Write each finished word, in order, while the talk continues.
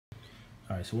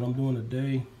All right, so what I'm doing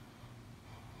today,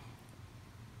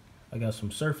 I got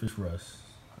some surface rust,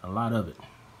 a lot of it.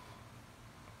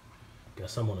 Got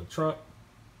some on the trunk,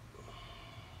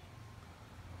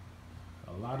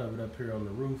 a lot of it up here on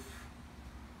the roof.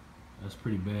 That's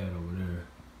pretty bad over there.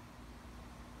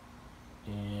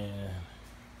 And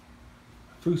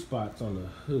a few spots on the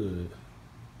hood.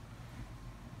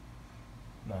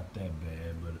 Not that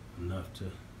bad, but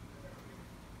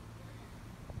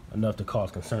enough to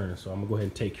cause concern. So I'm gonna go ahead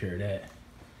and take care of that.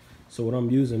 So what I'm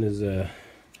using is I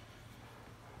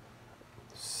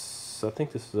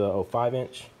think this is a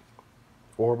 5-inch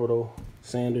orbital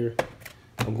sander.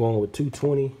 I'm going with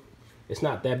 220. It's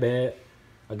not that bad.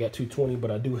 I got 220,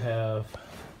 but I do have,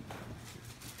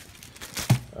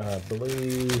 I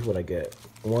believe, what I got,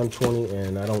 120,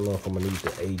 and I don't know if I'm gonna need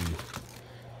the 80.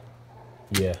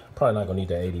 Yeah, probably not gonna need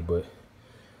the 80, but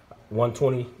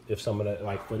 120, if some of that,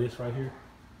 like for this right here,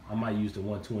 I might use the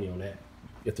 120 on that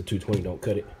if the 220 don't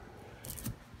cut it.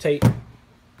 Tape,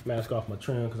 mask off my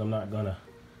trim because I'm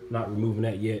not removing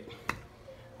that yet.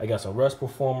 I got some rust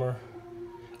performer.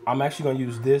 I'm actually gonna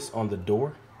use this on the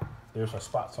door. There's some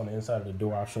spots on the inside of the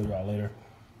door. I'll show y'all later.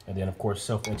 And then of course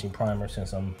self-etching primer,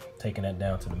 since I'm taking that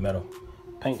down to the metal.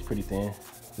 Paint's pretty thin.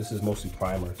 This is mostly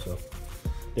primer, so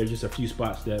there's just a few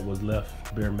spots that was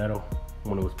left bare metal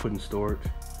when it was put in storage,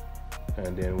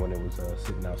 and then when it was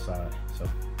sitting outside. So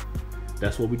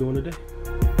that's what we're doing today.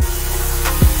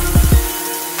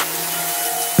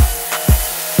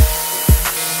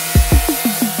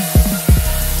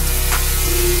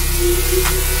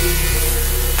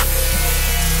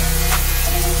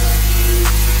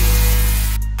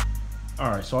 All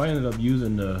right, so I ended up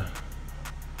using the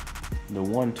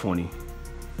 120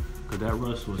 because that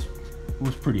rust was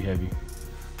pretty heavy.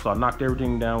 So I knocked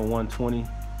everything down with 120.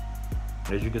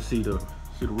 As you can see the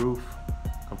roof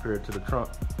compared to the trunk.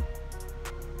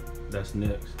 That's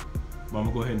next. But I'm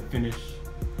gonna go ahead and finish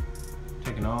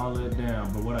taking all that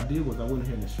down. But what I did was I went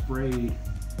ahead and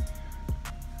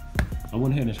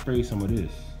sprayed some of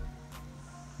this.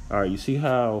 All right, you see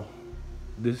how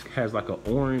this has like an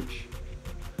orange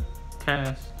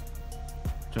cast?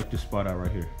 Check this spot out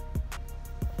right here.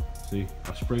 See,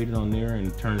 I sprayed it on there and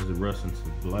it turns the rust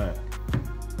into black.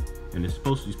 And you're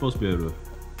supposed to be able to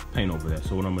paint over that.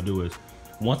 So what I'm gonna do is,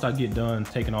 once I get done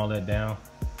taking all that down,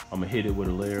 I'm gonna hit it with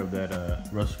a layer of that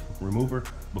rust remover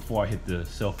before I hit the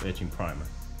self-etching primer.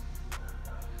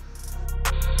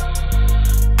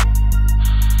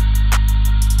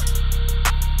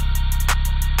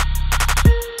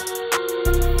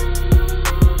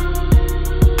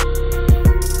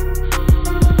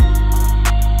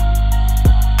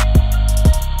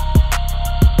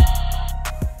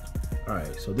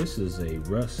 So this is a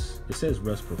rust, it says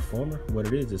rust performer. What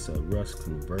it is, it's a rust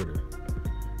converter.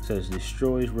 It says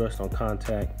destroys rust on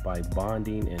contact by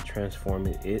bonding and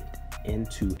transforming it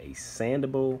into a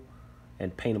sandable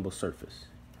and paintable surface.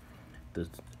 The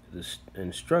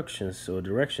instructions or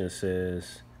directions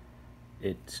says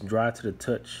it's dry to the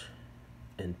touch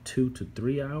in 2 to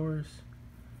 3 hours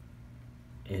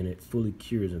and it fully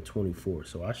cures in 24.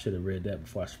 So I should have read that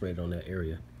before I sprayed it on that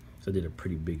area. So I did a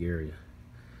pretty big area.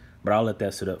 But I'll let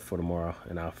that sit up for tomorrow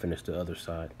and I'll finish the other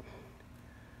side.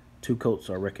 2 coats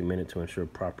are recommended to ensure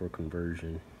proper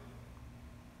conversion.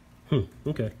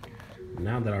 Okay.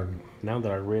 Now that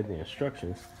I read the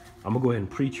instructions, I'm gonna go ahead and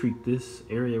pre-treat this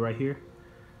area right here.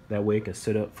 That way it can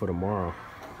sit up for tomorrow.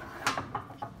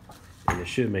 And it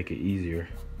should make it easier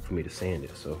for me to sand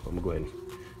it. So I'm gonna go ahead and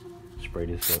spray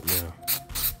this up now.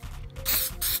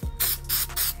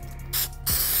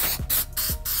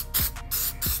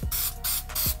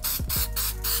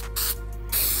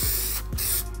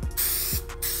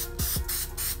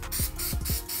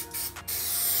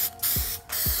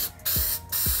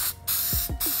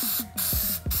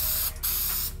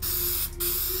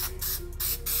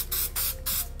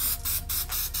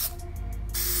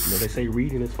 You know, they say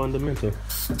reading is fundamental. I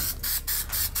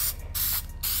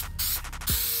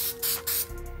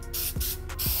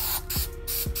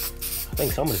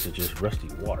think some of this is just rusty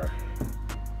water.